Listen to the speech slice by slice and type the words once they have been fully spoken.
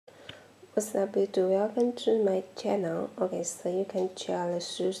What's up YouTube? Welcome to my channel. Okay, so you can check the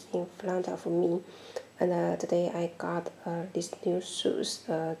shoes in front of me, and today I got these new shoes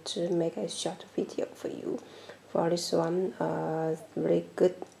to make a short video for you. For this one, really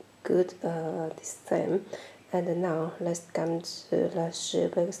good design. And now let's come to the shoe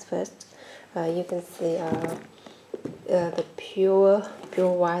box first. You can see the pure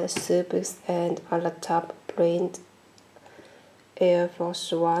white shoe box, and on the top print Air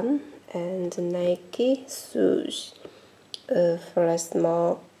Force One and Nike shoes for a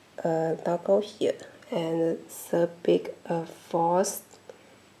small logo here, and the big Force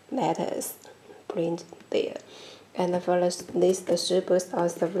letters print there. And for this shoe box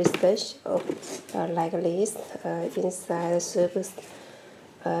also very special, like this inside the shoe box,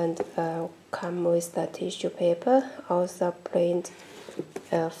 and come with the tissue paper, also print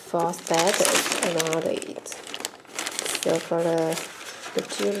Force letters around it. So for the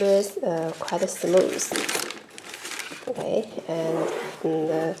materials, quite smooth. Okay, and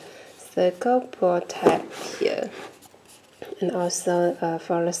the circle pull tab here, and also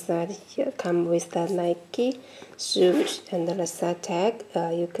for the side here come with the Nike shoes, and the side tag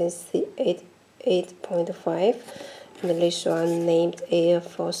you can see 8.5, and this one named Air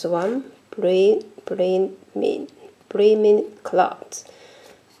Force One Premium Clot.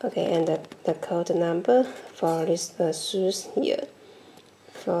 Okay, and the code number for this shoes here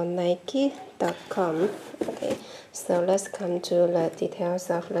for Nike.com. Okay, so let's come to the details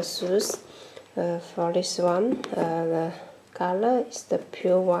of the shoes. For this one, the color is the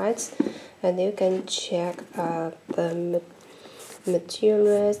pure white, and you can check the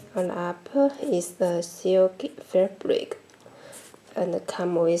materials on the upper is the silk fabric, and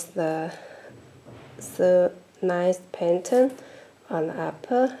come with the nice pattern on the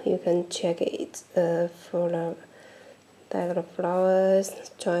upper. You can check it for the little flowers,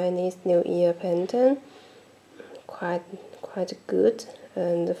 Chinese New Year pattern, quite good.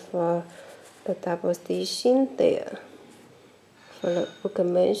 And for the double stitching there, for the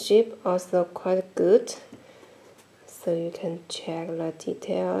workmanship also quite good. So you can check the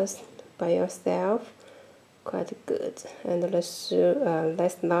details by yourself, quite good. And the shoe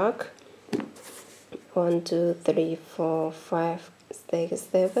last lock 1, 2, 3, 4, 5, 6,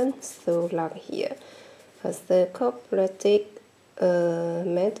 7. So lock here. A circle plastic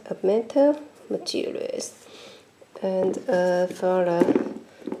metal materials, and for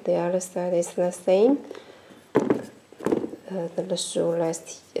the other side is the same. The shoe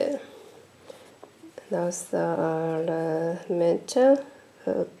rest here, and also the metal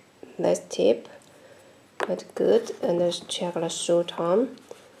last tip, quite good. And let's check the shoe tone.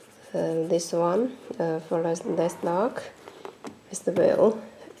 This one for the last lock as well,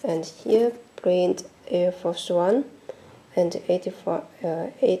 and here print Air Force One and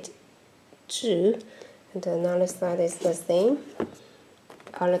 82, and another side is the same.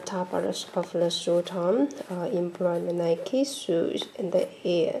 On the top of the shoe tone, embroidered Nike shoes in the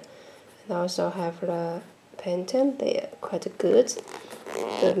air, and also have the pattern there, quite good.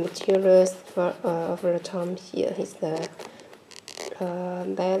 The materials for of the tone here is the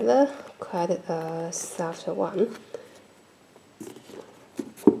leather, quite soft one.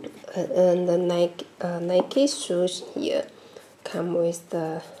 And the Nike shoes here come with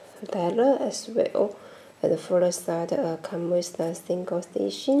the leather as well, and for the side come with the single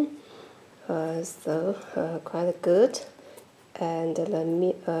stitching, so quite good. And the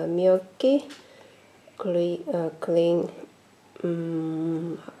milky clean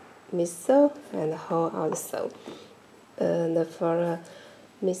midsole and whole outsole. And for the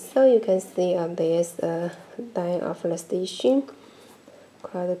midsole you can see there's a line of the stitching,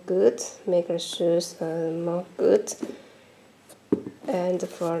 quite good, make the shoes more good. And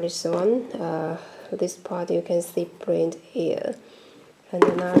for this one, this part you can see print here, and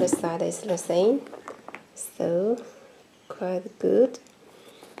another side is the same, so quite good.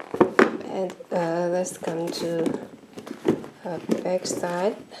 And let's come to the back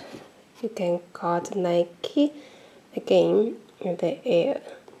side. You can cut Nike again in the air.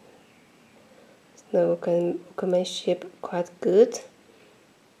 The workmanship quite good.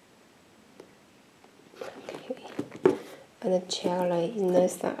 And check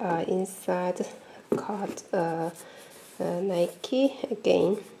the inside cut Nike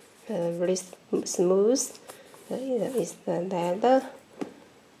again, very smooth. Is the leather,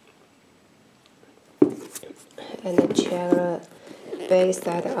 and check the back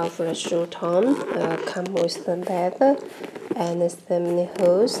side of the shoe tone, come with the leather and so many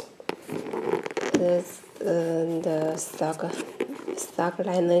holes. The stock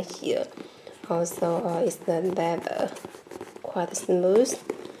liner here also is the leather, quite smooth,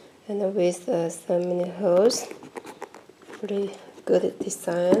 and with so many holes. Pretty good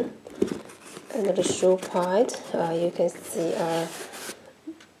design. And the shoe part, you can see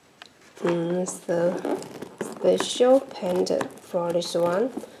the special pendant for this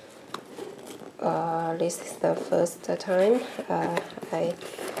one. This is the first time I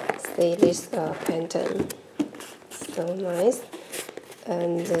see this pendant. So nice.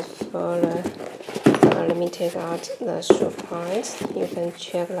 And for let me take out the shoe part. You can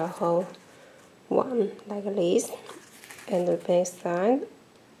check the whole one like this, and the back side.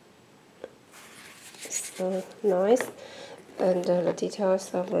 So nice. And the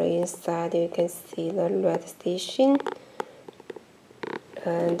details of the inside, you can see the red stitching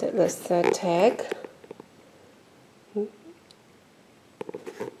and the third tag.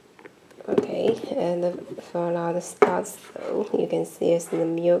 Okay, and for all the spots, so you can see it's the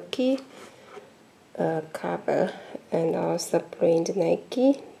milky cover, and also print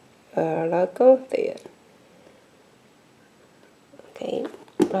Nike logo there. Okay,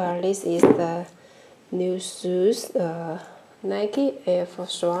 this is the new shoes, Nike Air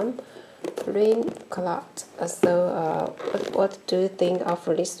Force One print Clot. So what do you think of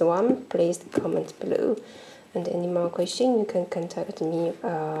this one? Please comment below. And any more questions, you can contact me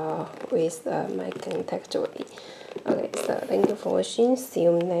with my contact way. Okay, so thank you for watching. See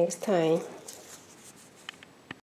you next time.